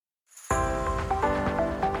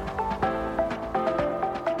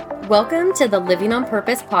Welcome to the Living on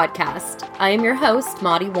Purpose podcast. I am your host,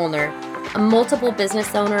 Maddie Woolner, a multiple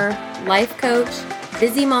business owner, life coach,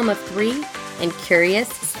 busy mom of 3, and curious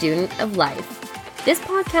student of life. This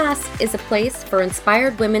podcast is a place for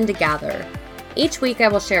inspired women to gather. Each week I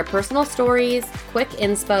will share personal stories, quick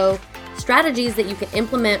inspo, strategies that you can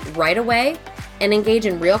implement right away, and engage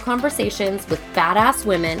in real conversations with badass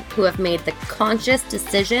women who have made the conscious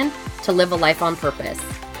decision to live a life on purpose.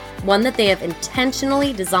 One that they have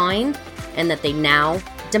intentionally designed and that they now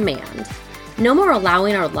demand. No more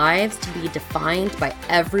allowing our lives to be defined by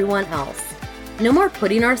everyone else. No more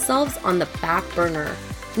putting ourselves on the back burner.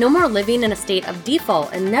 No more living in a state of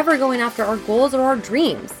default and never going after our goals or our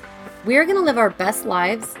dreams. We are going to live our best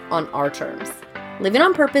lives on our terms. Living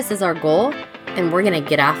on purpose is our goal, and we're going to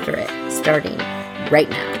get after it starting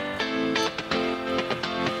right now.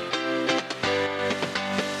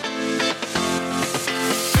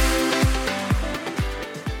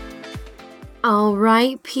 All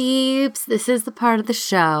right, peeps, this is the part of the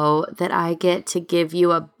show that I get to give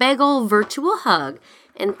you a big ol' virtual hug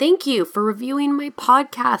and thank you for reviewing my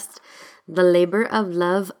podcast, The Labor of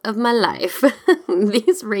Love of My Life.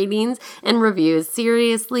 These ratings and reviews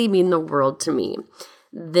seriously mean the world to me.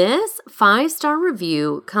 This 5-star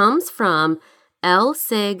review comes from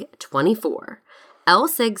LSig24.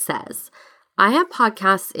 LSig says, I have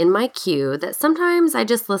podcasts in my queue that sometimes I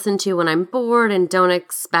just listen to when I'm bored and don't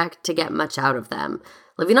expect to get much out of them.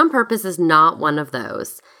 Living on Purpose is not one of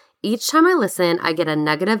those. Each time I listen, I get a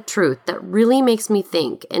nugget of truth that really makes me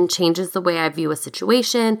think and changes the way I view a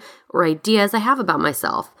situation or ideas I have about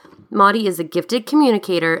myself. Maudie is a gifted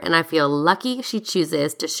communicator, and I feel lucky she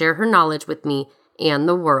chooses to share her knowledge with me and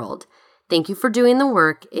the world. Thank you for doing the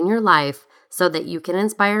work in your life so that you can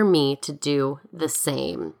inspire me to do the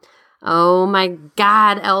same. Oh my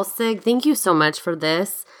God, Elsig, thank you so much for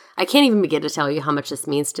this. I can't even begin to tell you how much this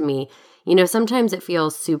means to me. You know, sometimes it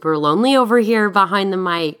feels super lonely over here behind the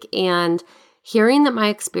mic, and hearing that my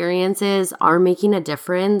experiences are making a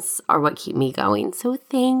difference are what keep me going. So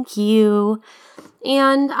thank you.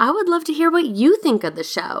 And I would love to hear what you think of the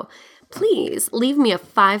show. Please leave me a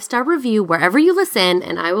 5-star review wherever you listen,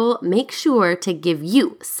 and I will make sure to give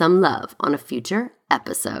you some love on a future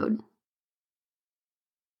episode.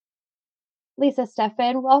 Lisa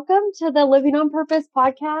Steffan, welcome to the Living on Purpose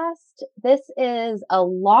podcast. This is a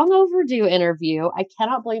long overdue interview. I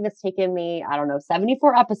cannot believe it's taken me,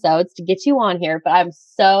 74 episodes to get you on here, but I'm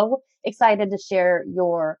so excited to share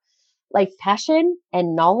your passion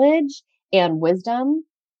and knowledge and wisdom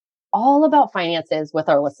all about finances with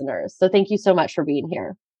our listeners. So thank you so much for being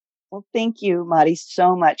here. Well, thank you, Maddie,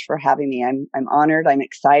 so much for having me. I'm honored. I'm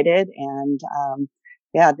excited. And,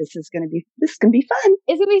 this is going to be fun.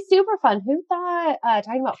 It's going to be super fun. Who thought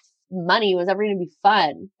talking about money was ever going to be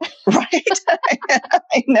fun? Right.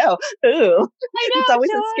 I know. Ooh. I know. It's always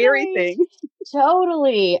a scary thing.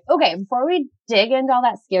 Totally. Okay. Before we dig into all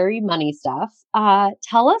that scary money stuff,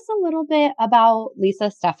 tell us a little bit about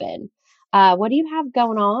Lisa Steffan. What do you have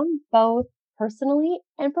going on both personally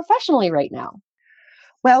and professionally right now?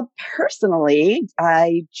 Well, personally,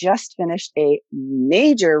 I just finished a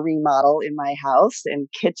major remodel in my house and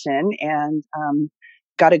kitchen and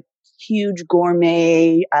got a huge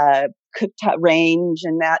gourmet cooktop range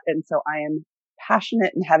and that. And so I am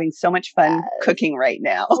passionate and having so much fun cooking right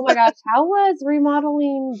now. Oh my gosh. How was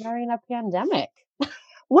remodeling during a pandemic?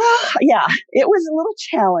 Well, yeah, it was a little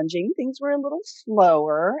challenging. Things were a little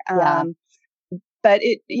slower. But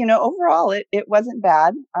overall, it wasn't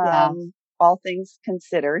bad. All things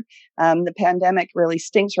considered. The pandemic really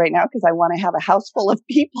stinks right now because I want to have a house full of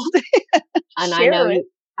people to and share it.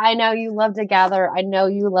 I know you love to gather. I know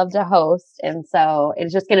you love to host. And so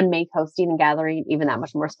it's just going to make hosting and gathering even that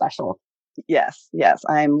much more special. Yes.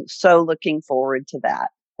 I'm so looking forward to that.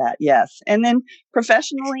 Yes. And then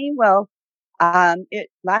professionally,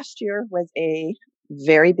 last year was a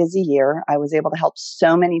very busy year. I was able to help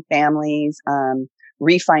so many families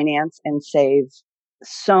refinance and save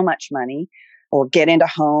so much money or get into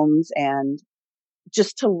homes, and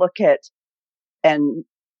just to look at, and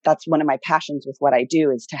that's one of my passions with what I do,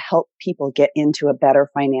 is to help people get into a better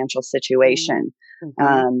financial situation.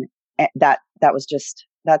 Mm-hmm.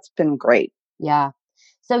 That's been great. Yeah.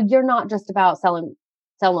 So you're not just about selling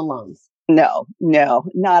loans. No,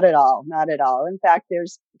 not at all. Not at all. In fact,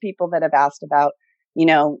 there's people that have asked about,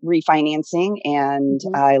 refinancing, and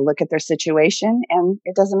I look at their situation and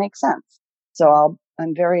it doesn't make sense. So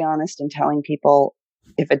I'm very honest in telling people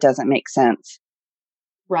if it doesn't make sense,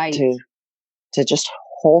 right, to just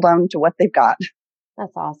hold on to what they've got.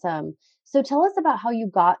 That's awesome. So tell us about how you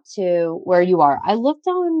got to where you are. I looked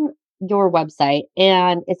on your website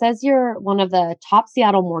and it says you're one of the top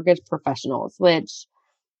Seattle mortgage professionals, which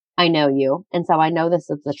I know you. And so I know this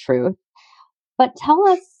is the truth. But tell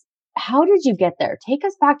us, how did you get there? Take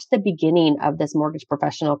us back to the beginning of this mortgage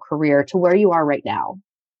professional career to where you are right now.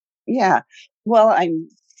 Yeah. Well, I'm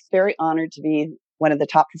very honored to be one of the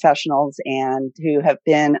top professionals and who have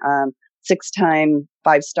been 6-time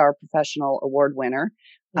 5-star professional award winner.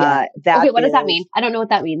 Yeah. That Okay, what does that is mean? I don't know what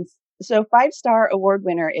that means. so 5-star award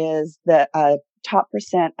winner is the top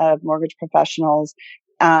percent of mortgage professionals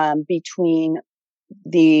between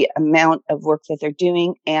the amount of work that they're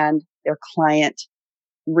doing and their client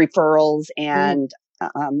referrals and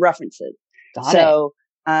references. Got it. So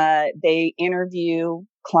they interview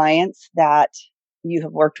clients that you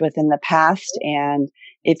have worked with in the past. And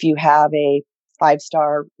if you have a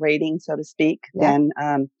 5-star rating, so to speak, then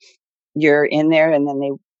you're in there and then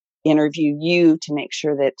they interview you to make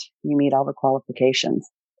sure that you meet all the qualifications.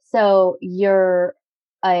 So you're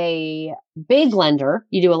a big lender.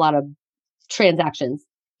 You do a lot of transactions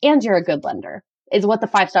and you're a good lender is what the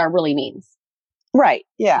 5-star really means. Right.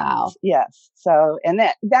 Yeah. Wow. Yes. So, and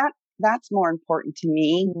that's more important to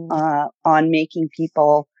me, on making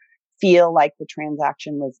people feel like the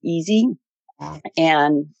transaction was easy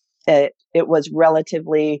and it was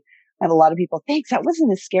relatively, I have a lot of people, thanks. That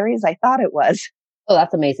wasn't as scary as I thought it was. Oh,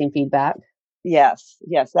 that's amazing feedback. Yes.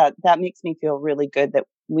 Yes. That makes me feel really good that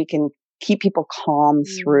we can keep people calm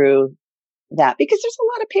through that because there's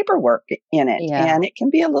a lot of paperwork in it and it can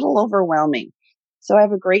be a little overwhelming. So I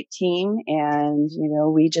have a great team and,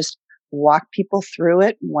 we just walk people through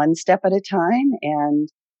it one step at a time and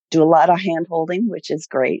do a lot of hand holding, which is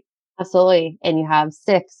great. Absolutely. And you have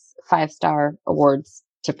 6 5-star awards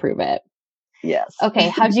to prove it. Yes. Okay.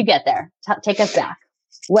 How'd you get there? Take us back.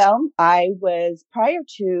 Well, I was prior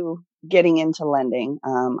to getting into lending,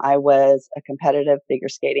 I was a competitive figure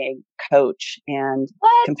skating coach and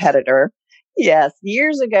competitor. Yes.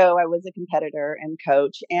 Years ago, I was a competitor and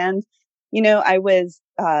coach. And, I was,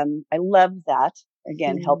 I loved that.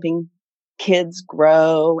 Again, helping kids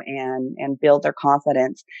grow and build their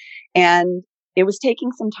confidence. And it was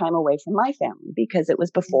taking some time away from my family because it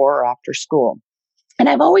was before or after school. And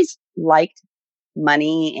I've always liked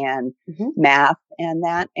money and math and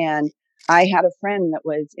that. And I had a friend that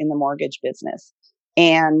was in the mortgage business.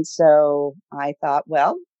 And so I thought,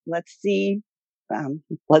 well, let's see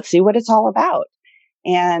what it's all about.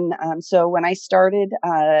 And so when I started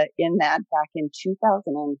in that back in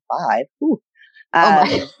 2005,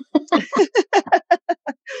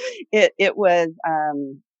 it was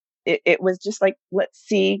it was just like, let's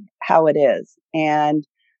see how it is. And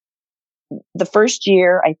the first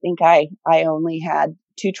year, I think I only had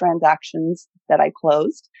 2 transactions that I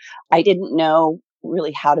closed. I didn't know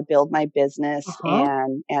really how to build my business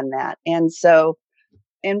and that. And so,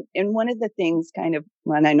 and one of the things kind of,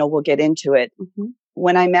 when I know we'll get into it,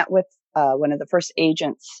 when I met with one of the first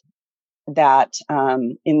agents that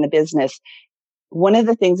in the business, one of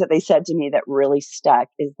the things that they said to me that really stuck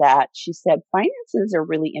is that she said, finances are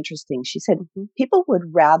really interesting. She said, people would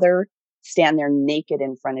rather stand there naked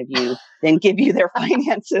in front of you than give you their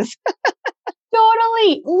finances.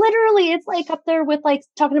 Totally. Literally. It's like up there with like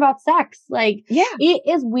talking about sex. Like, it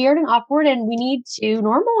is weird and awkward and we need to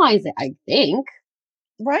normalize it, I think.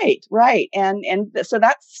 Right. Right. And so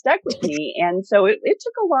that stuck with me. And so it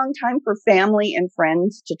took a long time for family and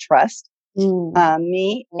friends to trust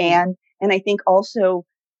me. And I think also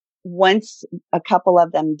once a couple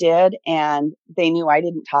of them did, and they knew I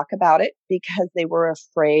didn't talk about it because they were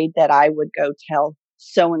afraid that I would go tell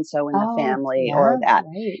so and so in the family or that.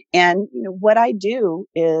 Right. And what I do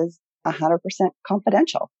is 100%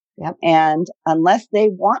 confidential. Yep. And unless they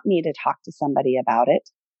want me to talk to somebody about it,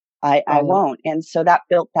 I won't. And so that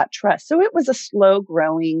built that trust. So it was a slow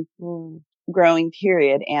growing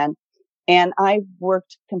period. And I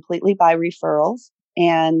worked completely by referrals.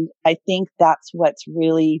 And I think that's what's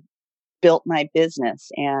really built my business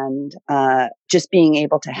and just being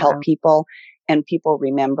able to help people and people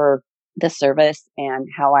remember the service and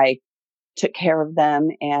how I took care of them.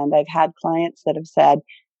 And I've had clients that have said,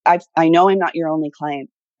 I know I'm not your only client.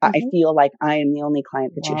 I feel like I am the only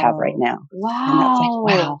client that you have right now. Wow. And that's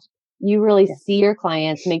like, wow. You really see your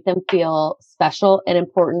clients, make them feel special and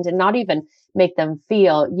important and not even make them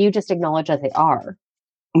feel, you just acknowledge that they are.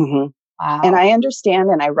 Wow. And I understand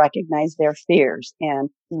and I recognize their fears and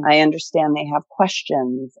I understand they have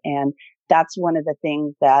questions. And that's one of the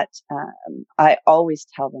things that I always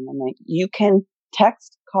tell them. I'm like, you can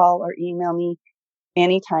text, call, or email me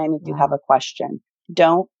anytime if you have a question.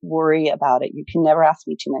 Don't worry about it. You can never ask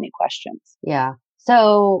me too many questions. Yeah.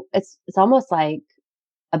 So it's almost like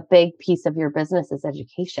a big piece of your business is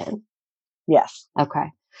education. Yes. Okay.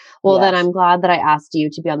 Well, then Yes. I'm glad that I asked you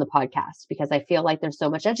to be on the podcast because I feel like there's so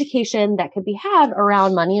much education that could be had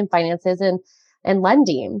around money and finances and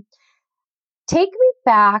lending. Take me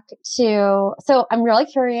back to, so I'm really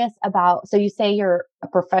curious about, so you say you're a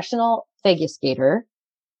professional figure skater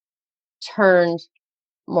turned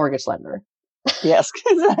mortgage lender. Yes.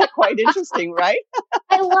 Isn't that quite interesting, right?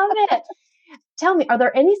 I love it. Tell me, are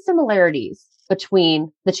there any similarities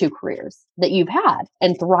between the two careers that you've had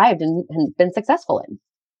and thrived and been successful in?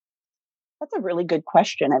 That's a really good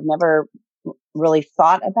question. I've never really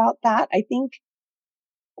thought about that. I think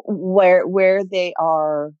where they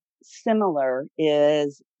are similar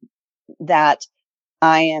is that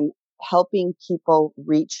I am helping people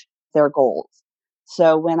reach their goals.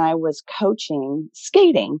 So when I was coaching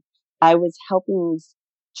skating, I was helping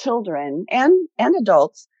children and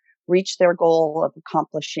adults reach their goal of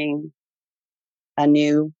accomplishing a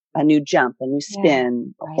new jump, a new Yeah,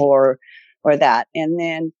 spin, right. or that. And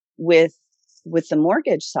then with the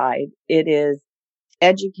mortgage side, it is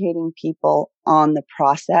educating people on the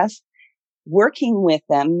process, working with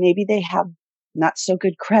them. Maybe they have not so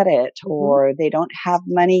good credit Mm-hmm. or they don't have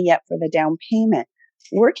money yet for the down payment,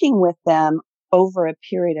 working with them over a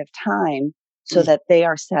period of time so that they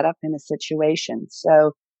are set up in a situation.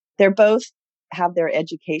 So they're both have their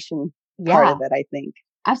education part Yeah. of it, I think.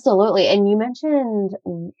 Absolutely. And you mentioned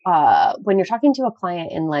when you're talking to a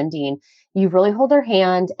client in lending, you really hold their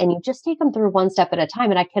hand and you just take them through one step at a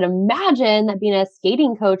time. And I can imagine that being a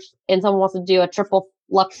skating coach and someone wants to do a triple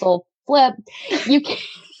Luxel flip, you can.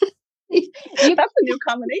 You, That's a new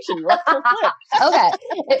combination. Luxor flip. okay.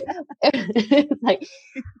 It's like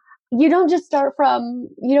you don't just start from,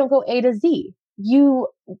 you don't go A to Z. You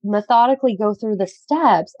methodically go through the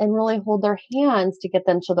steps and really hold their hands to get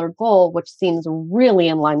them to their goal, which seems really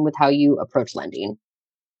in line with how you approach lending.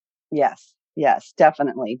 Yes. Yes,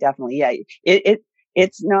 definitely. Definitely. Yeah.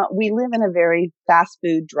 It's not, we live in a very fast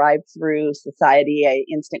food drive through society, a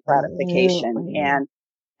instant gratification. Absolutely. And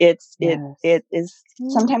Yes. it is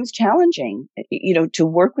sometimes challenging, to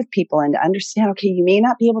work with people and to understand, okay, you may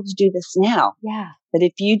not be able to do this now, Yeah. but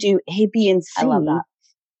if you do A, B, and I love C, that.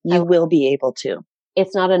 you will be able to.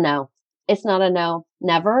 It's not a no. It's not a no.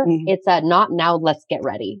 Never. Mhm. It's a not now. Let's get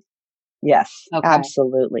ready. Yes, Okay.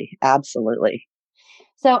 absolutely. Absolutely.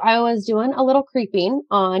 So I was doing a little creeping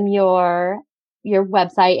on your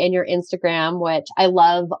website and your Instagram, which I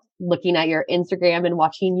love looking at your Instagram and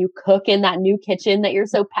watching you cook in that new kitchen that you're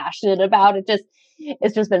so passionate about.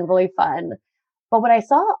 It's just been really fun. But what I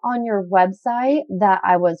saw on your website that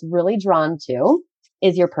I was really drawn to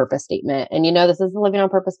is your purpose statement. And this is the Living on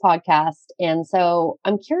Purpose podcast. And so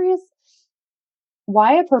I'm curious,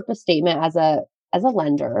 why a purpose statement as a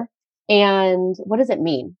lender, and what does it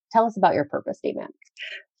mean? Tell us about your purpose statement.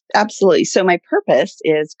 Absolutely. So my purpose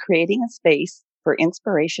is creating a space for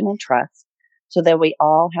inspiration and trust so that we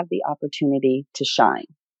all have the opportunity to shine.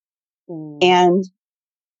 Mm, And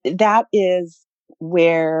that is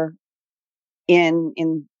where in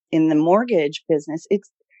the mortgage business,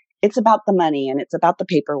 it's about the money and it's about the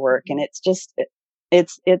paperwork and it's just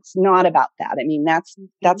it's not about that. I mean, that's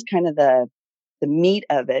mhm. kind of the meat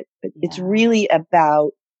of it, but it's Yeah. really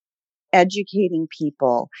about educating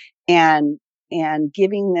people and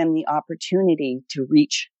giving them the opportunity to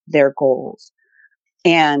reach their goals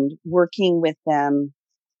and working with them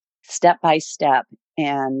step by step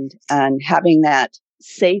and having that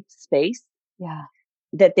safe space Yeah.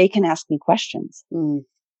 that they can ask me questions Mm,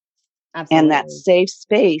 and that absolutely. safe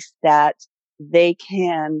space that they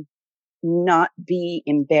can not be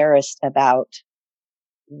embarrassed about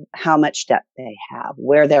how much debt they have,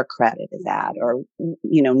 where their credit is at, or,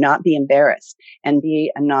 not be embarrassed and be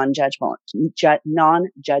a non-judgmental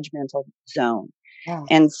zone. Yeah.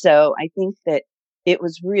 And so I think that it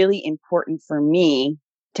was really important for me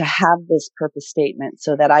to have this purpose statement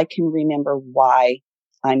so that I can remember why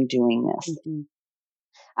I'm doing this. Mhm.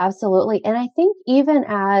 Absolutely. And I think even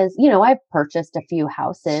as, I've purchased a few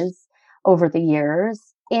houses over the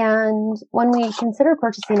years. And when we consider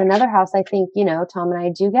purchasing another house, I think, Tom and I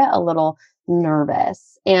do get a little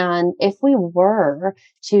nervous. And if we were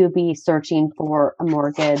to be searching for a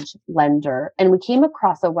mortgage lender and we came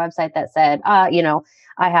across a website that said, I'm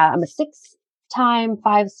a 6-time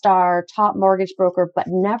 5-star top mortgage broker, but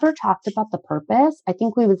never talked about the purpose, I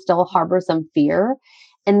think we would still harbor some fear.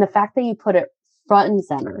 And the fact that you put it front and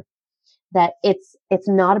center, that it's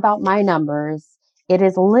not about my numbers. It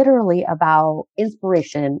is literally about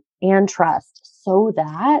inspiration and trust so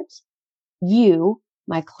that you,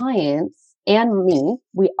 my clients, and me,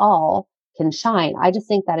 we all can shine. I just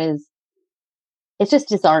think it's just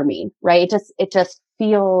disarming, right? It just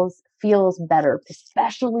feels feels better,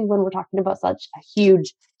 especially when we're talking about such a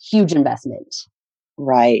huge, huge investment.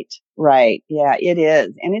 Right. Right. Yeah, it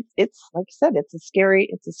is. And it's like you said, it's a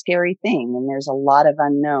scary thing. And there's a lot of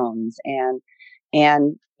unknowns. And,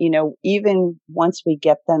 even once we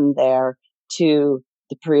get them there to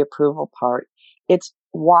the pre-approval part, it's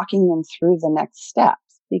walking them through the next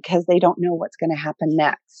steps because they don't know what's going to happen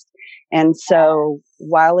next. And so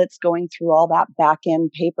while it's going through all that back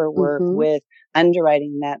end paperwork with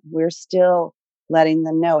underwriting that, we're still letting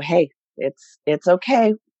them know, hey, it's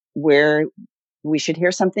okay. We should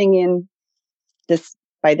hear something in this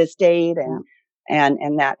by this date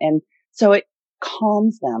and that. And so it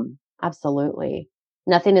calms them. Absolutely.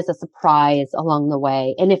 Nothing is a surprise along the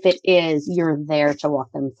way. And if it is, you're there to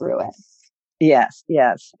walk them through it. Yes,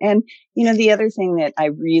 yes. And, the other thing that I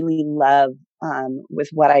really love with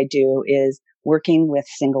what I do is working with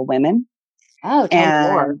single women. Oh, tell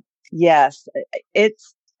me more. Yes,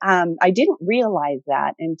 it's, I didn't realize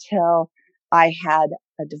that until I had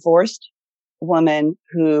a divorced woman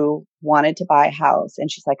who wanted to buy a house.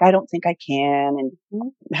 And she's like, I don't think I can.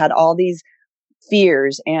 And had all these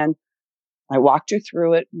fears. And I walked her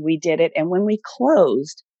through it. We did it. And when we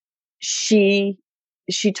closed, she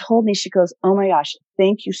told me, she goes, oh my gosh,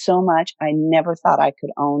 thank you so much. I never thought I could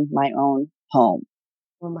own my own home.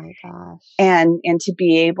 Oh my gosh. And to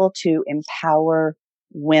be able to empower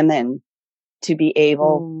women to be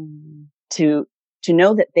able to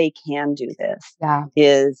know that they can do this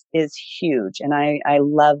is huge. And I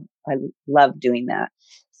love doing that.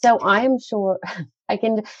 So I'm sure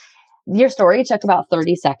your story took about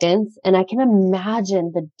 30 seconds, and I can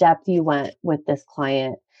imagine the depth you went with this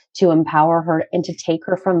client to empower her and to take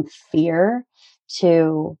her from fear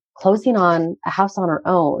to closing on a house on her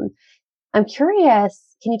own. I'm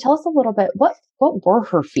curious, can you tell us a little bit, what were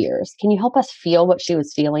her fears? Can you help us feel what she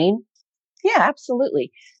was feeling? Yeah,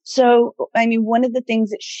 absolutely. So, one of the things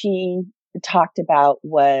that she talked about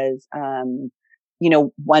was,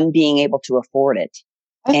 one, being able to afford it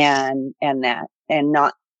and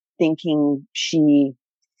not thinking she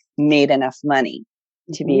made enough money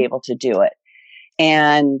to be able to do it,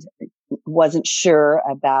 and wasn't sure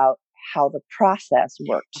about how the process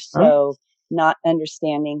worked. So not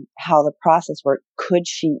understanding how the process worked, could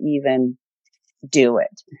she even do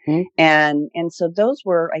it? And so those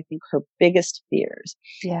were, I think, her biggest fears.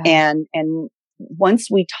 Yeah. And once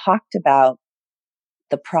we talked about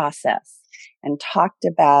the process and talked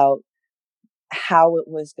about how it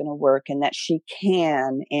was going to work and that she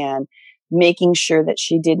can, and making sure that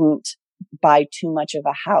she didn't buy too much of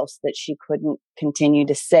a house that she couldn't continue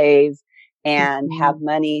to save and have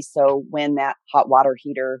money. So when that hot water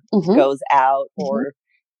heater goes out or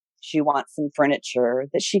she wants some furniture,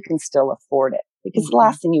 that she can still afford it. Because the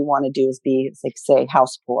last thing you want to do is be, like, say,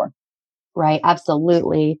 house poor. Right.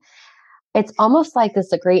 Absolutely. It's almost like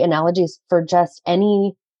this a great analogy for just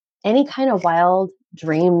any kind of wild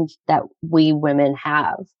dream that we women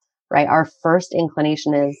have, right? Our first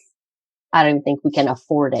inclination is, I don't even think we can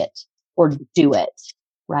afford it or do it,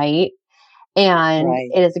 right? And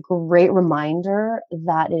it is a great reminder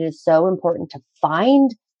that it is so important to find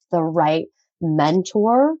the right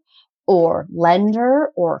mentor or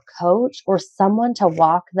lender or coach or someone to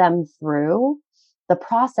walk them through the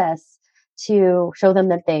process to show them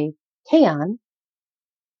that they can,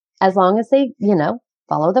 as long as they,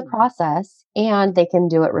 follow the process and they can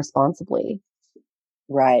do it responsibly.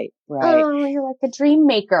 Right. Oh, you're like a dream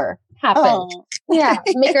maker. Happen. Oh. Yeah.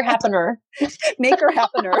 Maker happener. Maker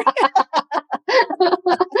happener.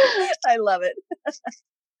 I love it.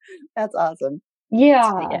 That's awesome.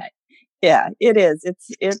 Yeah. Yeah, it is.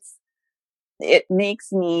 It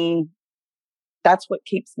makes me, that's what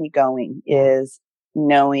keeps me going, is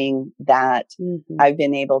knowing that I've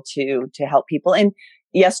been able to help people. And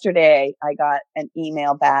yesterday I got an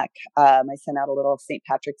email back. I sent out a little St.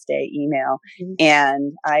 Patrick's Day email,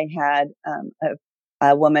 and I had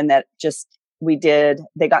a woman that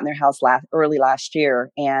they got in their house early last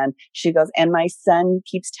year, and she goes, and my son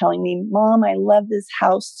keeps telling me, Mom, I love this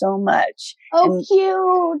house so much. Oh, and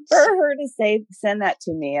cute. For her to send that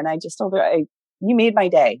to me. And I just told her, you made my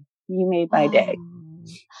day. You made my day.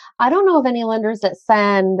 I don't know of any lenders that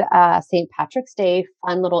send St. Patrick's Day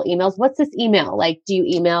fun little emails. What's this email? Like, do you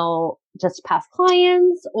email just past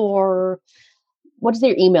clients, or what is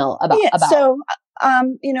your email about? Yeah, so,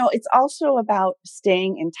 it's also about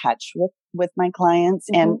staying in touch with my clients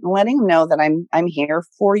and letting them know that I'm here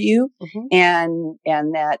for you, and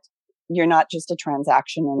that you're not just a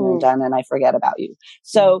transaction and you're done and I forget about you.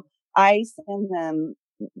 So I send them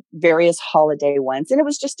various holiday ones, and it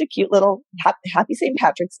was just a cute little happy St.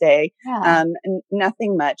 Patrick's Day.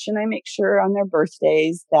 Nothing much. And I make sure on their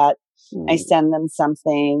birthdays that I send them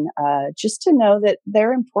something, just to know that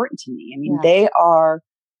they're important to me. I mean, Yeah. they are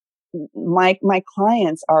my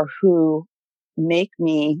clients are who make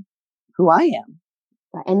me who I am.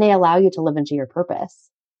 Right. And they allow you to live into your purpose.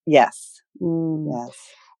 Yes. Mm. Yes.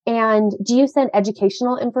 And do you send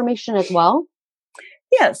educational information as well?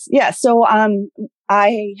 Yes. Yeah. So,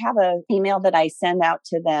 I have an email that I send out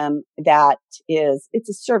to them that it's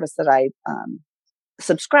a service that I,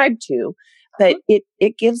 subscribe to, but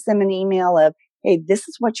it gives them an email of, hey, this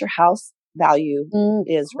is what your house value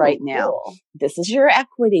is right now. Cool. This is your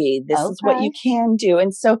equity. This is what you can do.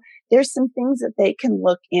 And so there's some things that they can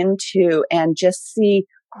look into and just see,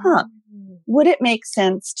 would it make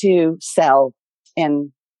sense to sell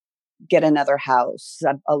and get another house,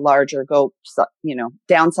 a larger,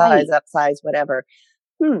 downsize, upsize, whatever.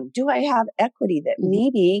 Do I have equity that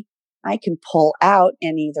maybe I can pull out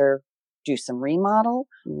and either do some remodel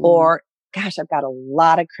or, gosh, I've got a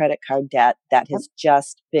lot of credit card debt that has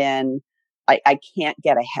just been, I can't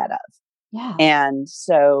get ahead of. Yeah. And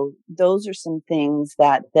so those are some things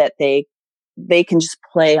that they can just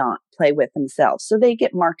play with themselves. So they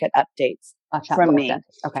get market updates from me.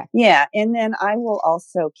 Okay. Yeah. And then I will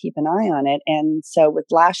also keep an eye on it. And so with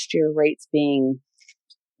last year rates being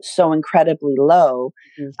so incredibly low,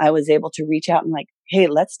 I was able to reach out and like, hey,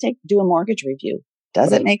 let's do a mortgage review.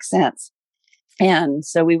 Does it make sense? And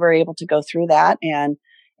so we were able to go through that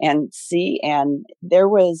and see, and there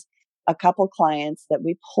was a couple clients that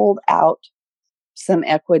we pulled out some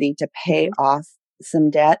equity to pay off some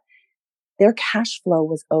debt. Their cash flow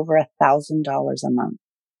was over $1,000 a month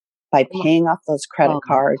by paying off those credit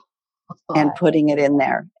cards and putting it in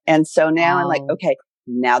there. And so now I'm like, okay,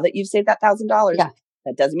 now that you've saved that $1,000,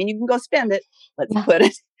 that doesn't mean you can go spend it. Let's put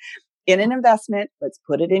it in an investment. Let's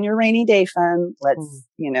put it in your rainy day fund. Let's,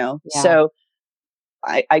 so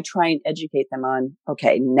I try and educate them on,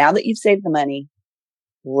 okay, now that you've saved the money,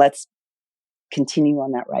 let's continue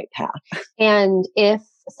on that right path. And if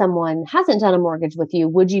someone hasn't done a mortgage with you,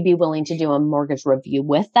 would you be willing to do a mortgage review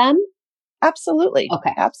with them? Absolutely.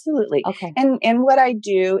 Okay. Absolutely. Okay. And what I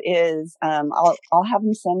do is, I'll have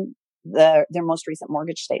them send their most recent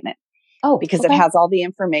mortgage statement. Oh, because it has all the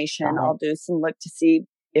information. I'll do some look to see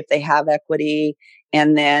if they have equity.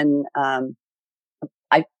 And then,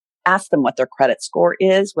 I ask them what their credit score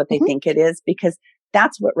is, what they think it is, because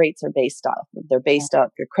that's what rates are based off. They're based off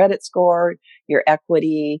your credit score, your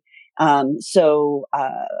equity. So,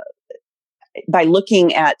 by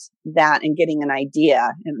looking at that and getting an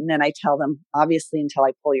idea, and then I tell them, obviously, until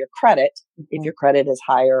I pull your credit, if your credit is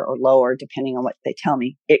higher or lower, depending on what they tell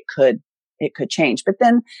me, it could change. But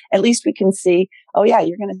then at least we can see, oh yeah,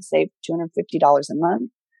 you're going to save $250 a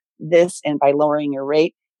month. And by lowering your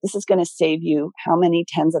rate, this is going to save you how many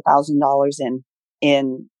tens of $1,000s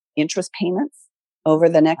in interest payments over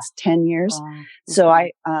the next 10 years. So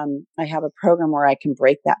I have a program where I can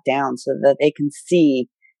break that down so that they can see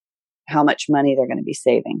how much money they're going to be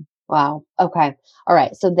saving. Wow. Okay. All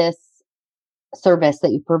right. So this service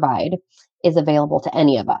that you provide is available to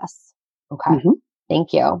any of us. Okay.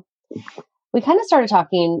 Thank you. We kind of started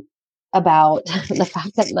talking about the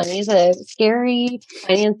fact that money is a scary,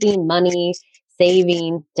 financing, money,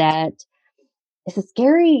 saving, debt. It's a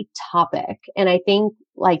scary topic. And I think,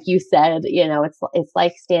 like you said, it's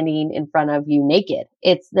like standing in front of you naked.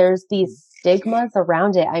 There's these stigmas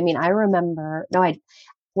around it. I mean,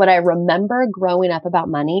 what I remember growing up about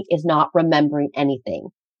money is not remembering anything.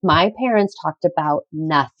 My parents talked about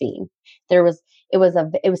nothing. It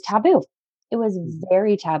was taboo. It was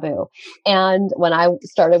very taboo. And when I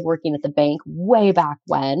started working at the bank way back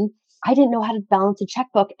when, I didn't know how to balance a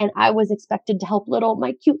checkbook, and I was expected to help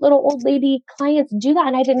my cute little old lady clients do that.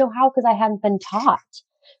 And I didn't know how because I hadn't been taught.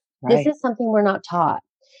 This is something we're not taught.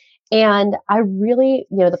 And I really,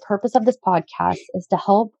 the purpose of this podcast is to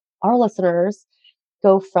help our listeners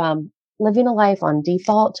go from living a life on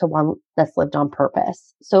default to one that's lived on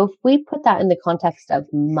purpose. So if we put that in the context of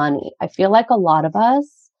money, I feel like a lot of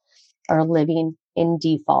us are living in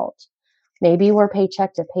default. Maybe we're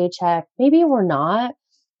paycheck to paycheck. Maybe we're not,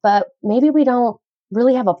 but maybe we don't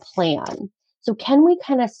really have a plan. So can we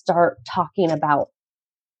kind of start talking about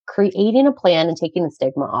creating a plan and taking the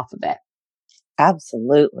stigma off of it?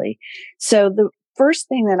 Absolutely. So the first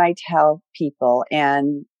thing that I tell people,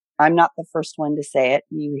 and I'm not the first one to say it,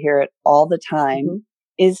 you hear it all the time,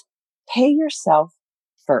 is pay yourself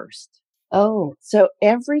first. Oh. So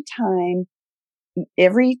every time,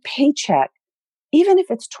 every paycheck, even if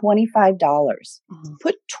it's $25,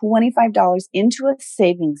 put $25 into a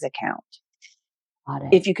savings account.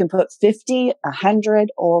 If you can put 50, 100,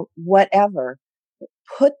 or whatever,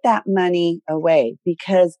 put that money away,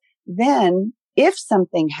 because then if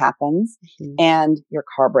something happens and your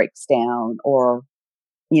car breaks down or,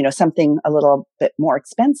 something a little bit more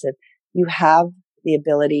expensive, you have the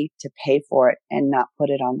ability to pay for it and not put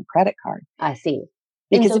it on the credit card. I see.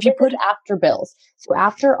 Because if you put it after bills, so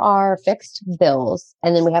after our fixed bills,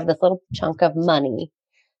 and then we have this little chunk of money,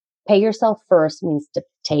 pay yourself first means to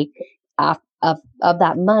take of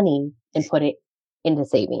that money and put it into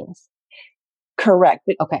savings. Correct.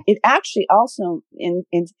 But okay. It actually also,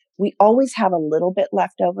 we always have a little bit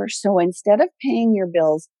left over. So instead of paying your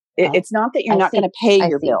bills, it's not that you're not going to pay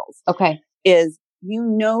your bills. Okay. Is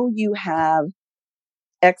you have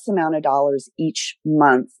X amount of dollars each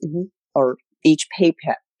month or each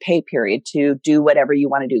pay period to do whatever you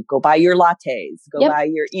want to do. Go buy your lattes, go buy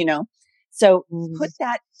your, so put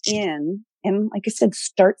that in. And like I said,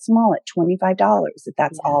 start small at $25 if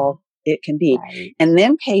that's all it can be. Right. And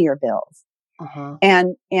then pay your bills.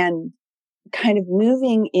 And kind of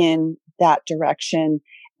moving in that direction.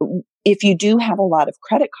 If you do have a lot of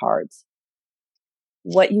credit cards,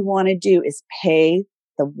 what you want to do is pay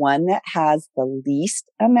the one that has the least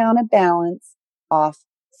amount of balance off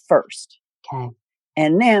first. Okay.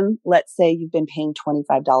 And then let's say you've been paying $25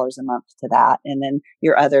 a month to that. And then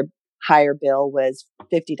your other higher bill was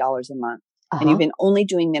 $50 a month. And you've been only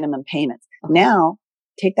doing minimum payments. Okay. Now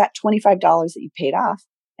take that $25 that you paid off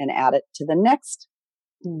and add it to the next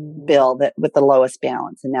bill that with the lowest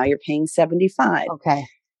balance. And now you're paying $75. Okay.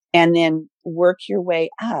 And then work your way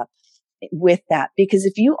up with that. Because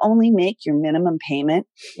if you only make your minimum payment,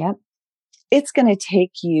 it's going to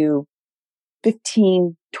take you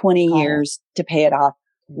 15, 20 years to pay it off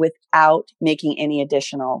without making any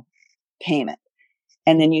additional payment.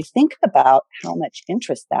 And then you think about how much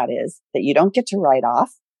interest that is that you don't get to write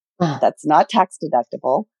off. That's not tax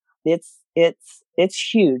deductible. It's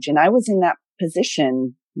huge. And I was in that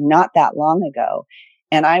position not that long ago.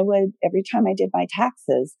 And every time I did my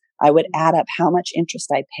taxes, I would add up how much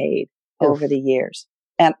interest I paid over the years.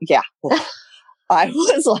 And I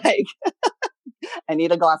was like, I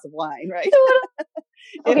need a glass of wine, right?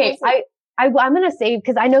 Okay. I'm going to say,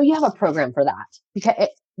 because I know you have a program for that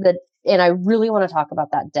and I really want to talk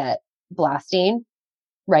about that debt blasting,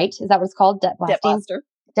 right? Is that what it's called? Debt blasting?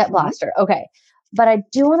 Debt blaster. Okay. But I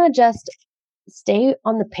do want to just stay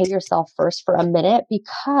on the pay yourself first for a minute,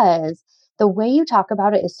 because the way you talk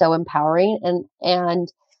about it is so empowering. And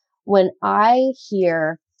when I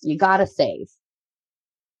hear you got to save,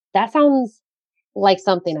 that sounds like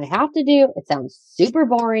something I have to do. It sounds super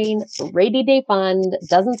boring. Rainy day fund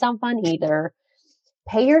doesn't sound fun either.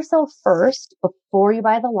 Pay yourself first before you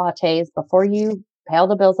buy the lattes, before you pay all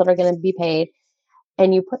the bills that are going to be paid.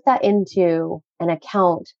 And you put that into an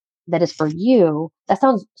account that is for you. That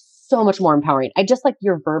sounds so much more empowering. I just like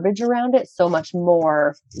your verbiage around it so much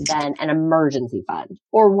more than an emergency fund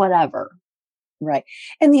or whatever. Right.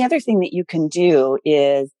 And the other thing that you can do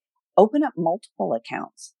is open up multiple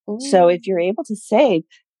accounts. So if you're able to save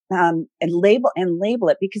and label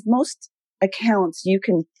it, because most accounts you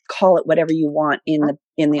can call it whatever you want in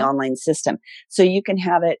the online system. So you can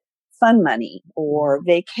have it fun money or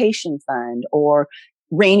vacation fund or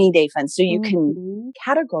rainy day fund. So you can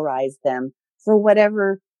categorize them for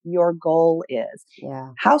whatever your goal is.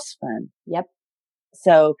 Yeah. House fund. Yep.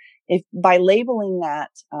 So if by labeling that,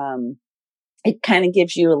 it kind of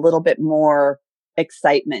gives you a little bit more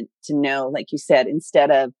excitement to know, like you said,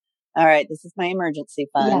 instead of, all right, this is my emergency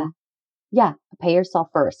fund. Yeah. Pay yourself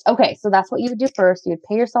first. Okay. So that's what you would do first. You would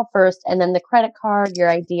pay yourself first. And then the credit card, your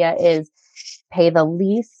idea is pay the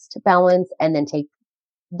least balance and then take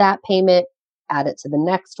that payment, add it to the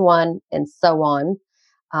next one and so on.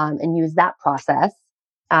 And use that process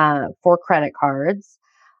for credit cards.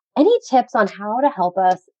 Any tips on how to help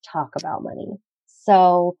us talk about money?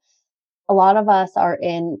 So a lot of us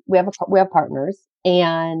we have partners,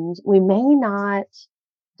 and we may not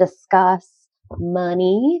discuss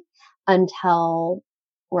money until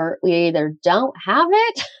we either don't have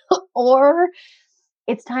it or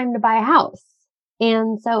it's time to buy a house.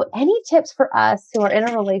 And so any tips for us who are in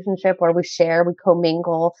a relationship where we share, we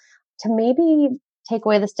commingle, to maybe take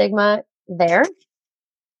away the stigma there?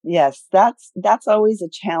 Yes, that's always a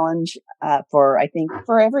challenge I think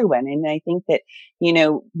for everyone. And I think that,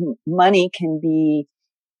 money can be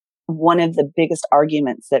one of the biggest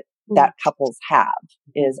arguments that couples have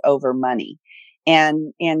is over money.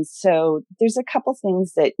 And so there's a couple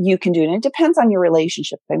things that you can do, and it depends on your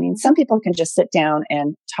relationship. I mean, some people can just sit down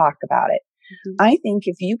and talk about it. I think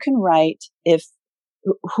if you can if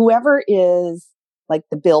whoever is like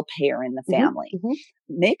the bill payer in the family,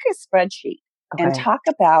 make a spreadsheet. Okay. And talk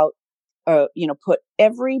about, put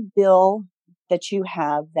every bill that you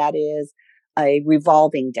have that is a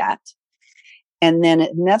revolving debt And then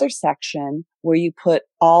another section where you put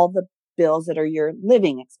all the bills that are your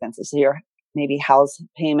living expenses. So your maybe house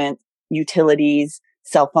payment, utilities,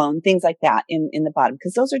 cell phone, things like that in the bottom,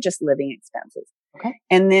 because those are just living expenses. Okay.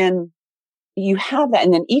 And then you have that.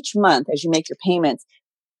 And then each month, as you make your payments,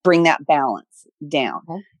 bring that balance down.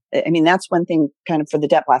 Okay. I mean, that's one thing kind of for the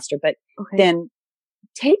debt blaster, but then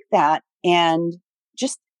take that and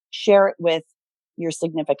just share it with your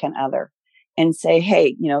significant other and say,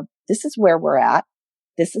 hey, this is where we're at.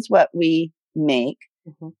 This is what we make.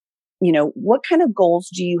 What kind of goals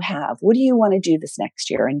do you have? What do you want to do this next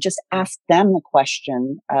year? And just ask them the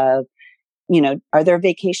question of, are there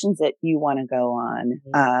vacations that you want to go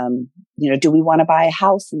on? Do we want to buy a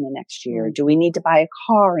house in the next year? Do we need to buy a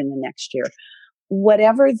car in the next year?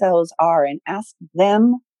 Whatever those are, and ask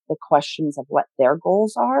them the questions of what their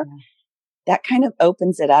goals are. That kind of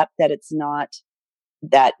opens it up, that it's not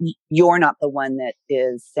that you're not the one that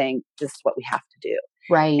is saying this is what we have to do.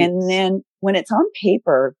 Right. And then when it's on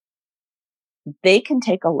paper, they can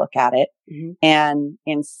take a look at it and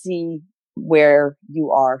see where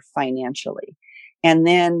you are financially. And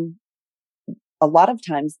then a lot of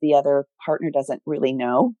times the other partner doesn't really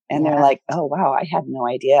know. And they're like, oh, wow, I had no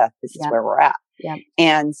idea this is where we're at.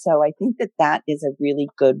 And so I think that is a really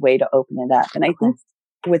good way to open it up. And I think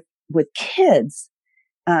with kids,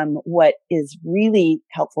 what is really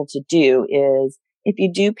helpful to do is if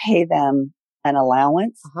you do pay them an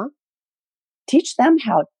allowance, teach them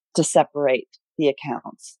how to separate the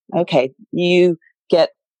accounts. Okay, you get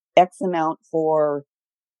X amount for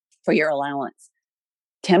your allowance.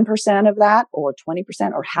 10% of that or 20%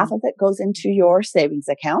 or half of it goes into your savings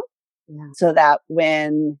account so that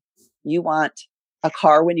when you want a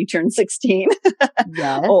car when you turn 16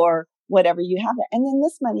 or whatever, you have it. And then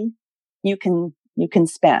this money you can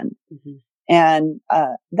spend. And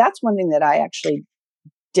that's one thing that I actually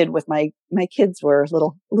did with my kids were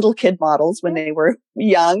little kid models when they were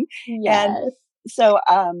young. And so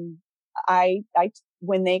I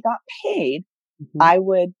when they got paid, I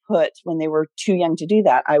would put, when they were too young to do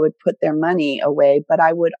that, I would put their money away, but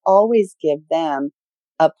I would always give them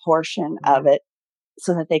a portion of it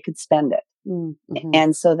so that they could spend it.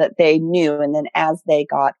 And so that they knew. And then as they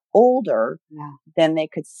got older, then they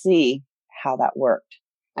could see how that worked.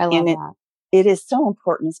 I love that. It is so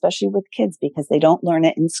important, especially with kids, because they don't learn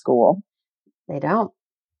it in school. They don't.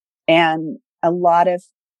 And a lot of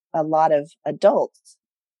adults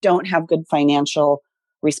don't have good financial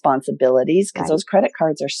responsibilities because those credit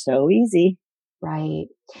cards are so easy. Right.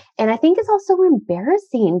 And I think it's also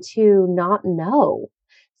embarrassing to not know.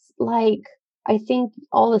 Like, I think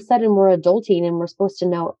all of a sudden we're adulting and we're supposed to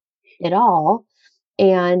know it all.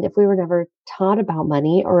 And if we were never taught about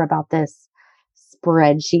money or about this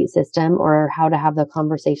spreadsheet system or how to have the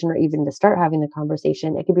conversation or even to start having the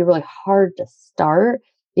conversation, it could be really hard to start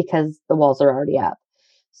because the walls are already up.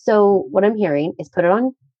 So what I'm hearing is put it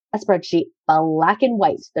on a spreadsheet, black and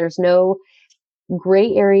white. There's no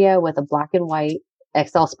gray area with a black and white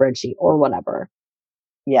Excel spreadsheet or whatever.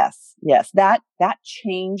 Yes. That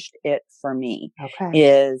changed it for me.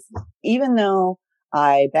 Is even though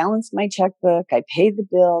I balanced my checkbook, I paid the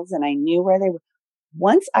bills and I knew where they were.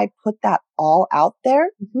 Once I put that all out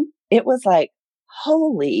there, it was like,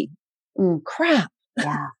 holy crap.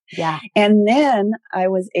 Yeah. And then I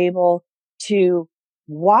was able to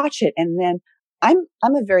watch it. And then I'm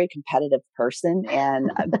a very competitive person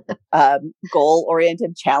and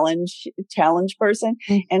goal-oriented challenge person.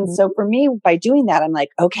 And so for me, by doing that, I'm like,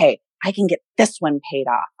 okay, I can get this one paid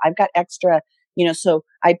off. I've got extra, so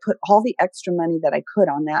I put all the extra money that I could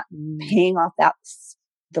on that, paying off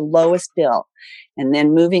the lowest bill and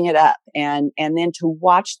then moving it up and then to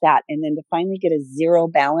watch that and then to finally get a zero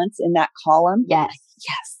balance in that column. Yes.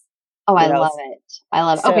 Yes. Oh, I love it.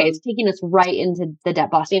 So, okay. It's taking us right into the debt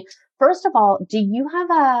busting. First of all, do you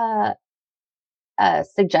have a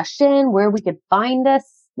suggestion where we could find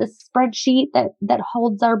this spreadsheet that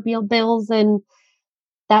holds our bills and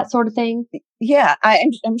that sort of thing? Yeah,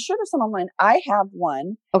 I'm sure there's some online. I have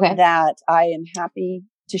one that I am happy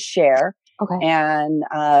to share. And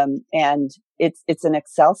it's an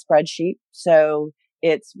Excel spreadsheet. So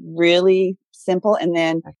it's really simple. And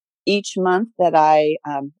then each month that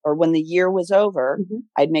or when the year was over,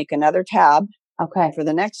 I'd make another tab for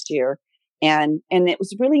the next year. And it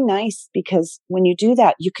was really nice because when you do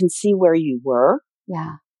that, you can see where you were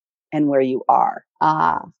and where you are.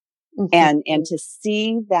 And to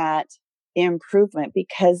see that improvement,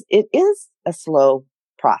 because it is a slow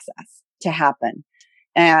process to happen.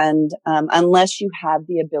 And unless you have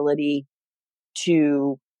the ability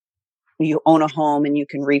to, you own a home and you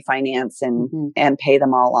can refinance and pay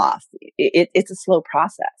them all off, it's a slow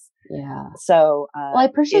process. Yeah. So, Well, I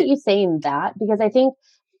appreciate you saying that because I think,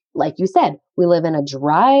 like you said, we live in a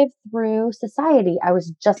drive-through society. I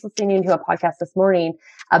was just listening to a podcast this morning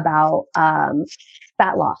about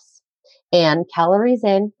fat loss and calories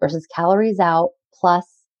in versus calories out plus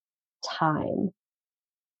time.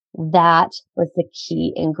 That was the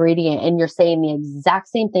key ingredient. And you're saying the exact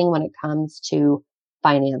same thing when it comes to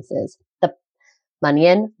finances. The money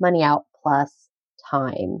in, money out plus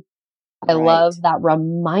time. I love that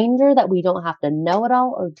reminder that we don't have to know it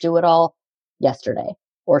all or do it all yesterday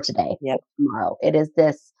or today or tomorrow. It is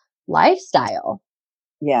this lifestyle.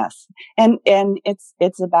 Yes. And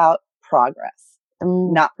it's about progress,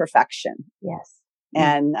 not perfection. Yes.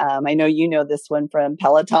 And I know you know this one from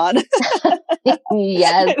Peloton.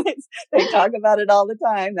 Yes. They talk about it all the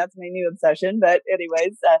time. That's my new obsession. But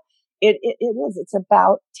anyways, it is. It's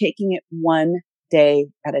about taking it one day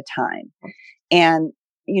at a time. And,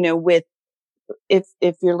 you know,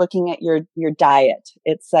 if you're looking at your diet,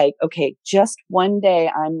 it's like, okay, just one day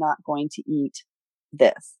I'm not going to eat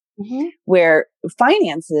this. Mm-hmm. Where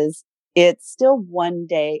finances, it's still one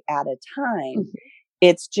day at a time. Mm-hmm.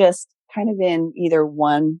 It's just kind of in either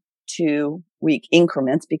 1-2 week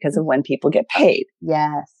increments because of when people get paid.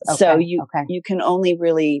 Yes. Okay. So you can only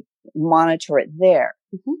really monitor it there.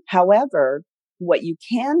 Mm-hmm. However, what you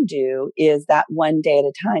can do is that one day at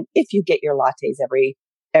a time, if you get your lattes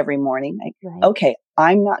every morning, like, okay,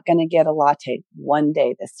 I'm not going to get a latte one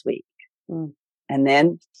day this week. And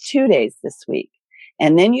then 2 days this week.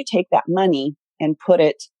 And then you take that money and put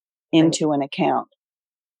it into an account.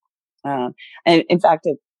 And in fact,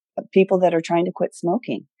 people that are trying to quit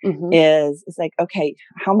smoking is like, okay,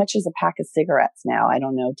 how much is a pack of cigarettes now? I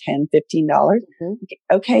don't know, $10, $15.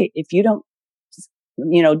 Okay. If you don't,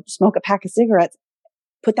 smoke a pack of cigarettes,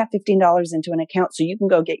 put that $15 into an account so you can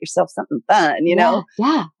go get yourself something fun, know?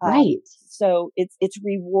 Yeah. Right. So it's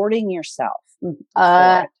rewarding yourself.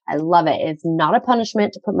 I love it. It's not a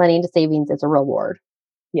punishment to put money into savings. It's a reward.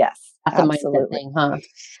 Yes. That's absolutely a mindset thing, huh?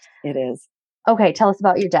 It is. Okay. Tell us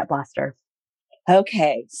about your debt blaster.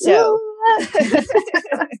 Okay. So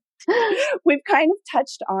we've kind of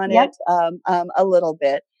touched on it a little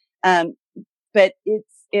bit. But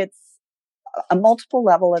it's a multiple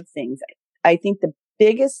level of things. I think the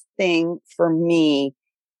biggest thing for me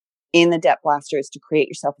in the debt blaster is to create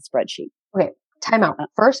yourself a spreadsheet. Okay. Time out.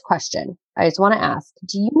 First question. I just want to ask,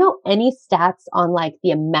 do you know any stats on like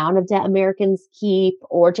the amount of debt Americans keep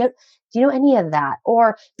or do you know any of that?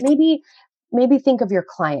 Or maybe think of your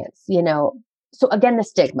clients, So again, the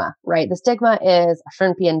stigma, right? The stigma is I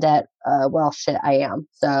shouldn't be in debt. Well, shit, I am.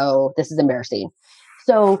 So this is embarrassing.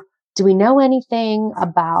 So do we know anything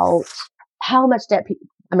about how much debt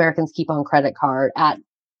Americans keep on credit card at,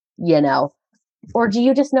 or do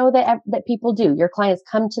you just know that people do? Your clients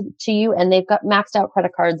come to you and they've got maxed out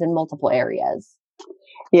credit cards in multiple areas.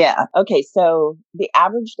 Yeah. Okay. So the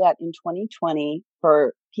average debt in 2020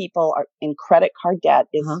 for people in credit card debt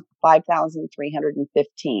is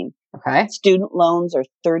 $5,315. Okay. Student loans are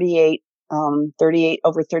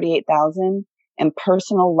over 38,000, and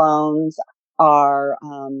personal loans are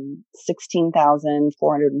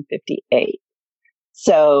 16,458.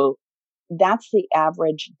 So that's the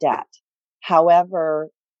average debt. However,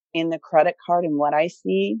 in the credit card and what I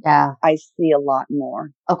see, I see a lot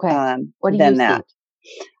more. Okay. What do than you that. see?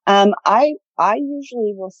 I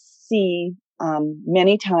usually will see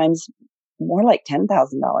many times more like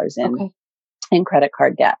 $10,000 in credit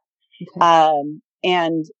card debt. Okay.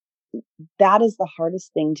 And that is the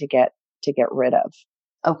hardest thing to get rid of.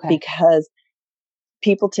 Okay. Because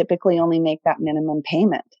people typically only make that minimum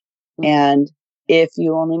payment. Mm-hmm. And if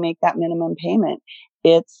you only make that minimum payment,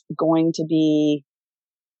 it's going to be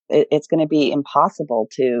impossible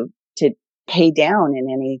to pay down in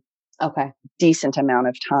any decent amount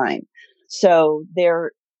of time. So the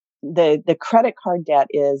credit card debt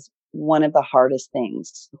is one of the hardest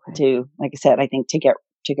things to, like I said, I think to get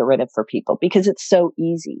rid of for people because it's so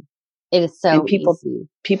easy. It is so easy.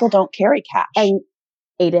 People don't carry cash. And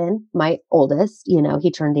Aiden, my oldest,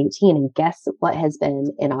 he turned 18 and guess what has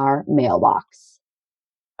been in our mailbox?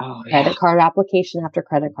 Oh, credit card application after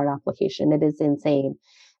credit card application. It is insane.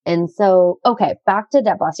 And so, okay, back to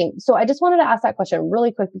debt blasting. So I just wanted to ask that question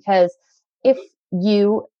really quick because if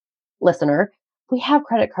you, listener, we have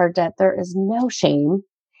credit card debt, there is no shame.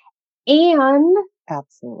 And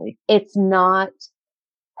absolutely, it's not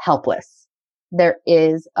helpless. There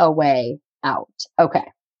is a way out.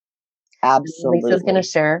 Okay. Absolutely. Lisa's going to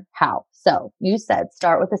share how. So you said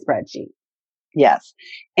start with a spreadsheet. Yes.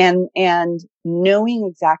 And knowing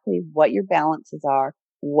exactly what your balances are,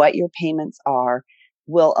 what your payments are,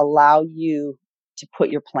 will allow you to put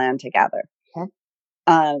your plan together. Okay.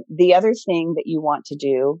 The other thing that you want to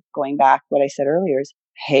do, going back what I said earlier, is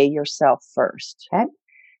pay yourself first. Okay.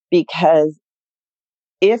 Because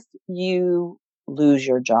if you lose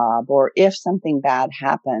your job or if something bad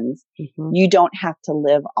happens, you don't have to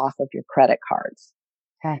live off of your credit cards.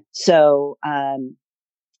 Okay. So,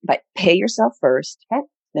 but pay yourself first, okay.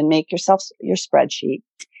 Then make yourself your spreadsheet,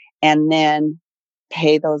 and then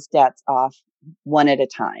pay those debts off one at a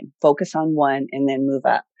time. Focus on one and then move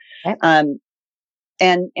up. Okay.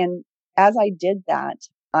 And as I did that,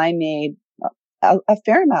 I made a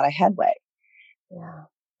fair amount of headway. Yeah.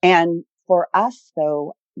 And for us,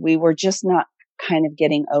 though, we were just not kind of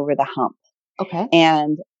getting over the hump. Okay.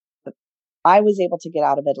 And I was able to get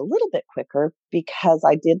out of it a little bit quicker because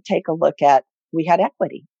I did take a look at, we had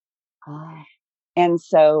equity. And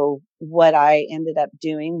so what I ended up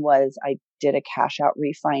doing was I did a cash out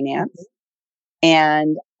refinance,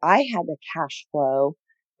 and I had the cash flow.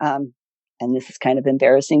 And this is kind of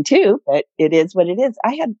embarrassing too, but it is what it is.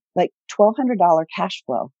 I had like $1,200 cash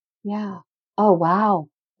flow. Yeah. Oh, wow.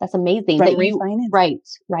 That's amazing. From refinance.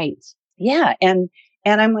 Right. Yeah. And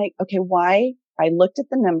I'm like, okay, why? I looked at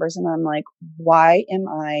the numbers and I'm like, why am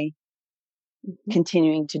I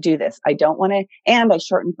continuing to do this? I don't want to, and I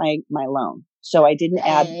shortened my loan. So I didn't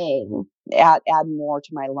add more to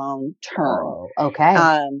my loan term. Oh, okay.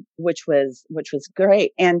 Which was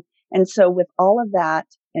great. And so with all of that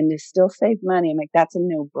and to still save money, I'm like, that's a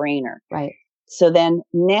no brainer. Right. So then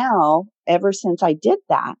now, ever since I did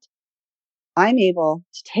that, I'm able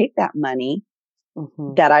to take that money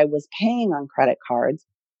that I was paying on credit cards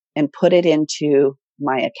and put it into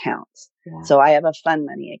my accounts. Yeah. So I have a fund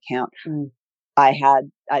money account. I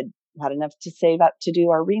had enough to save up to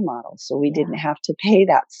do our remodel, so we didn't have to pay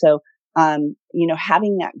that. So,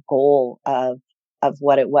 having that goal of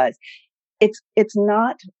what it was, it's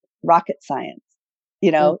not rocket science.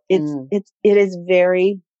 It is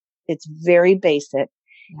very basic,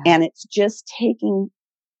 and it's just taking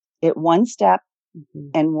it one step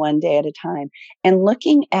and one day at a time, and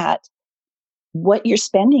looking at what you're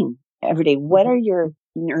spending every day. What are your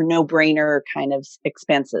no-brainer kind of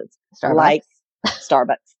expenses? Starbucks. Like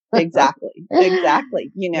Starbucks. Exactly.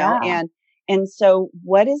 And so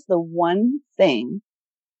what is the one thing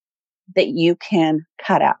that you can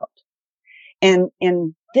cut out? And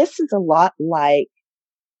this is a lot like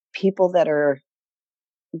people that are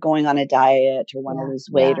going on a diet or want to lose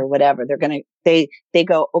weight or whatever. They're going to, they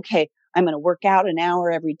go, okay, I'm going to work out an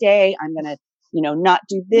hour every day. I'm going to, not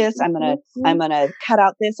do this. I'm going to cut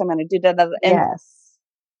out this. I'm going to do that.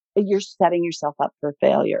 And you're setting yourself up for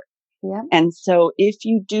failure. Yeah. And so if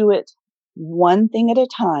you do it one thing at a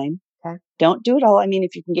time, don't do it all. I mean,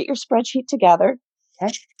 if you can get your spreadsheet together,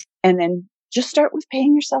 and then just start with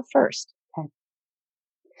paying yourself first.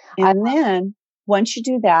 And then once you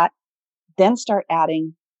do that, then start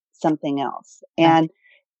adding something else. And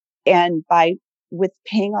with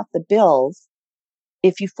paying off the bills,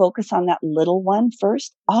 if you focus on that little one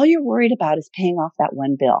first, all you're worried about is paying off that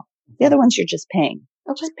one bill. The other ones you're just paying.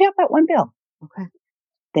 Just pay off that one bill. Okay.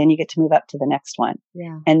 Then you get to move up to the next one.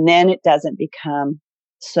 Yeah. And then it doesn't become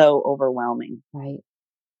so overwhelming. Right.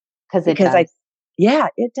 Because it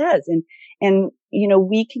does. And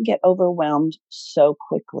we can get overwhelmed so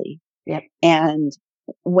quickly. Yep. And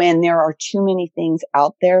when there are too many things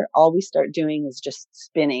out there, all we start doing is just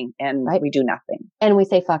spinning, and we do nothing. And we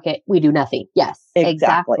say, fuck it, we do nothing. Yes,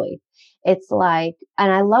 exactly. It's like,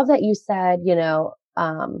 and I love that you said,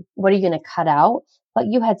 what are you going to cut out? But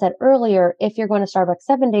you had said earlier, if you're going to Starbucks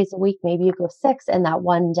 7 days a week, maybe you go 6 in that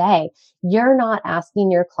one day. You're not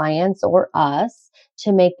asking your clients or us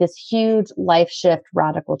to make this huge life shift,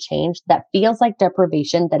 radical change that feels like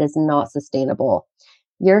deprivation, that is not sustainable.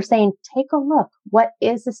 You're saying, take a look. What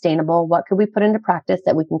is sustainable? What could we put into practice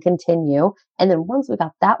that we can continue? And then once we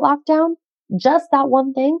got that locked down, just that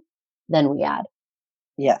one thing, then we add.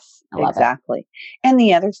 Yes, exactly. And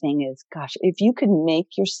the other thing is, gosh, if you can make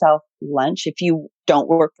yourself lunch, if you don't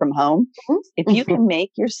work from home, if you can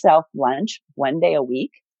make yourself lunch one day a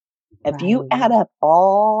week, if you add up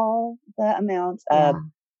all the amounts of,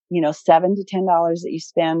 $7 to $10 that you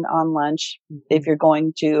spend on lunch, if you're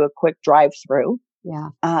going to a quick drive-through,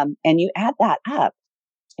 and you add that up,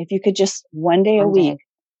 if you could just one day a week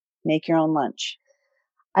make your own lunch,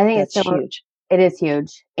 I think that's huge. It is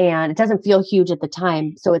huge, and it doesn't feel huge at the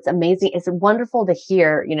time. So it's amazing. It's wonderful to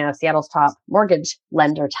hear, Seattle's top mortgage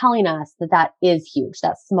lender telling us that is huge.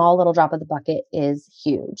 That small little drop of the bucket is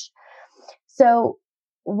huge. So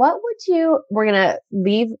we're going to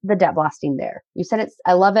leave the debt blasting there. You said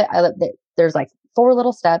I love it. I love that there's like 4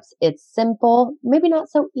 little steps. It's simple, maybe not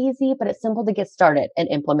so easy, but it's simple to get started and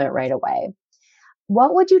implement right away.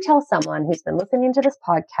 what would you tell someone who's been listening to this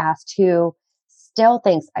podcast who still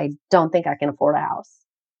thinks, I don't think I can afford a house?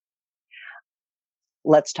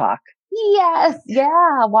 Let's talk. Yes.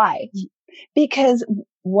 Yeah. Why? Because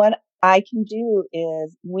what I can do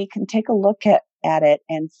is we can take a look at it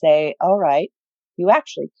and say, all right, you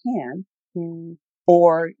actually can,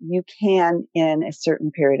 or you can in a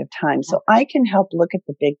certain period of time. So I can help look at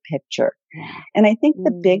the big picture. And I think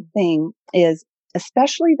the big thing is,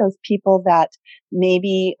 especially those people that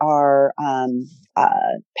maybe are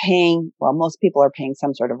paying, well, most people are paying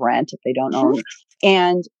some sort of rent if they don't own,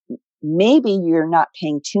 and maybe you're not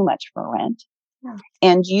paying too much for rent.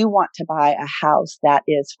 And you want to buy a house that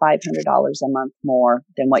is $500 a month more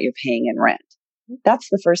than what you're paying in rent. That's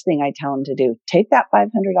the first thing I tell them to do. Take that $500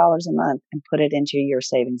 a month and put it into your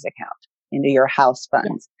savings account, into your house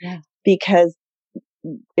funds, because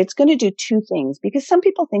it's going to do two things. Because some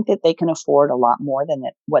people think that they can afford a lot more than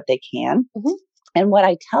what they can. And what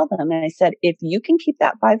I tell them, and I said, if you can keep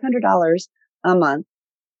that $500 a month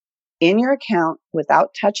in your account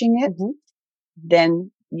without touching it, then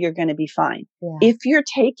you're going to be fine. If you're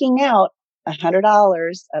taking out $100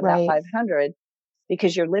 of that 500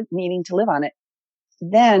 because you're needing to live on it,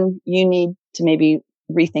 then you need to maybe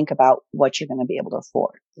rethink about what you're going to be able to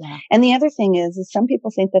afford. And the other thing is some people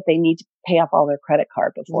think that they need to pay off all their credit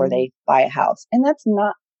card before they buy a house. And that's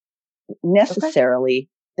not necessarily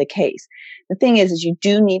the case. The thing is you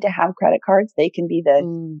do need to have credit cards. They can be the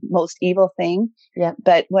most evil thing.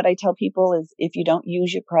 But what I tell people is if you don't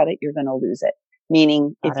use your credit, you're going to lose it.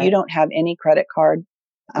 Meaning if you don't have any credit card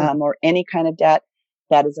or any kind of debt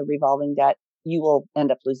that is a revolving debt, you will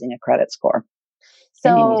end up losing a credit score.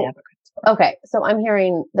 And you need to have a credit score. Okay. So I'm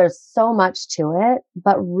hearing there's so much to it,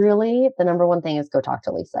 but really the number one thing is go talk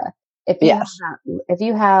to Lisa. If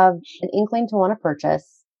you have an inkling to want to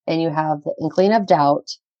purchase and you have the inkling of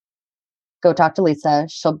doubt, go talk to Lisa.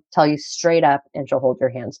 She'll tell you straight up and she'll hold your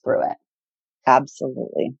hands through it.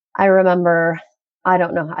 Absolutely. I remember, I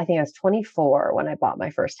don't know, I think I was 24 when I bought my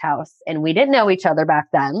first house and we didn't know each other back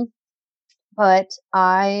then, but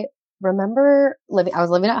I remember I was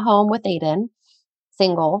living at home with Aiden,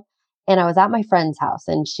 single, and I was at my friend's house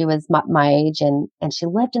and she was my age and she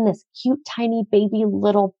lived in this cute, tiny baby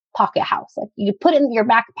little pocket house. Like you could put it in your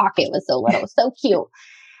back pocket. It was so little, so cute.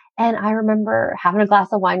 And I remember having a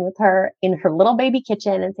glass of wine with her in her little baby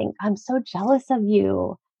kitchen and saying, I'm so jealous of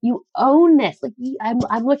you. You own this. Like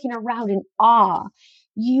I'm looking around in awe.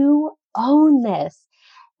 You own this.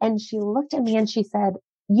 And she looked at me and she said,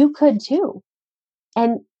 you could too.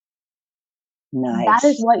 And that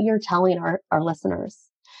is what you're telling our listeners.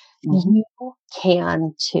 You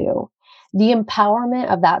can too. The empowerment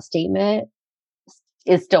of that statement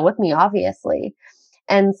is still with me, obviously.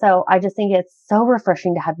 And so I just think it's so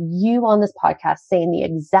refreshing to have you on this podcast saying the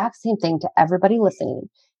exact same thing to everybody listening.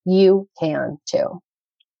 You can too.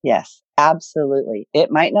 Yes, absolutely.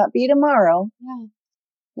 It might not be tomorrow,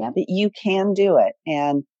 but you can do it.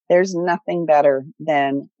 And there's nothing better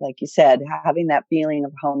than, like you said, having that feeling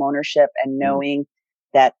of home ownership and knowing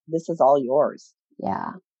that this is all yours.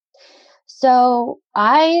 Yeah. So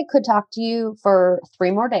I could talk to you for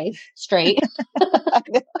 3 more days straight,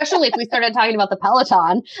 especially if we started talking about the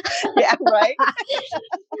Peloton. Yeah, right.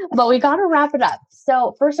 But we got to wrap it up.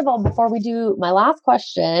 So first of all, before we do my last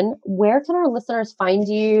question, where can our listeners find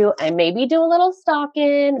you and maybe do a little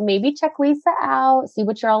stalking, maybe check Lisa out, see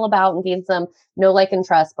what you're all about and gain some know, like, and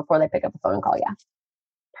trust before they pick up the phone and call you?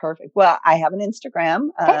 Perfect. Well, I have an Instagram,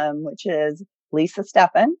 which is Lisa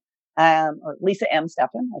Steffan. Or Lisa M.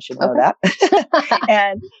 Steffan, I should know that.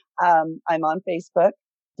 And I'm on Facebook,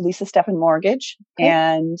 Lisa Steffan Mortgage.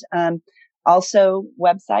 And also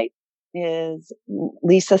website is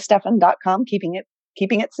lisasteffan.com, keeping it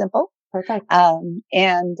simple. Perfect. So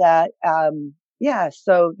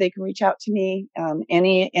they can reach out to me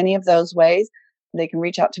any of those ways. They can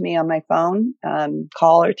reach out to me on my phone,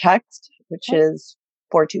 call or text, which is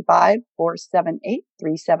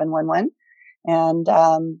 425-478-3711. And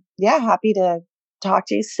happy to talk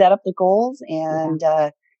to you, set up the goals and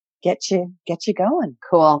get you going.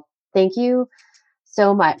 Cool. Thank you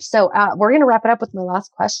so much. So we're going to wrap it up with my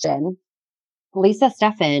last question. Lisa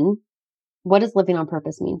Steffan, what does living on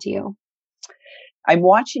purpose mean to you? I'm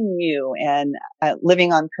watching you and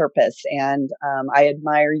living on purpose, and I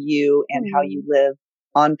admire you and how you live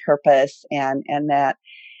on purpose and that.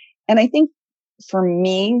 And I think for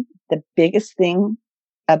me, the biggest thing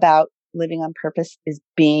about living on purpose is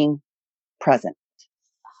being present.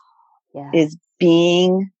 Is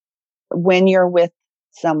being, when you're with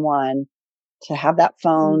someone, to have that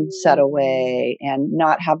phone set away and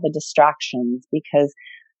not have the distractions, because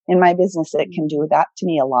in my business, it can do that to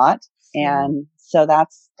me a lot. And So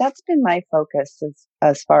that's been my focus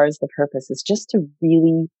as far as the purpose is just to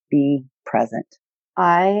really be present.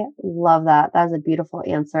 I love that. That is a beautiful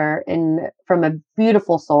answer and from a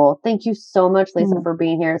beautiful soul. Thank you so much, Lisa, for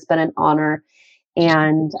being here. It's been an honor.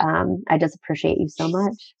 And I just appreciate you so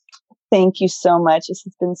much. Thank you so much. This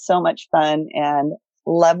has been so much fun, and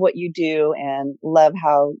love what you do and love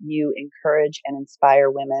how you encourage and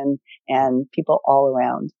inspire women and people all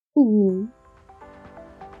around. Mm-hmm.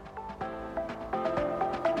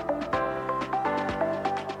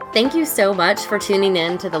 Thank you so much for tuning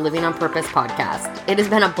in to the Living on Purpose podcast. It has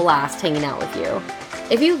been a blast hanging out with you.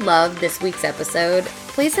 If you loved this week's episode,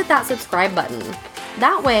 please hit that subscribe button.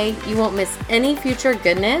 That way, you won't miss any future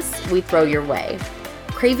goodness we throw your way.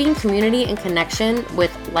 Craving community and connection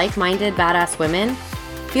with like-minded badass women?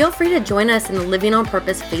 Feel free to join us in the Living on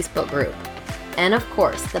Purpose Facebook group. And of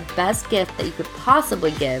course, the best gift that you could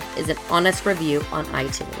possibly give is an honest review on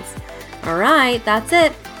iTunes. All right, that's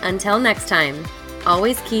it. Until next time.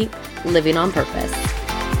 Always keep living on purpose.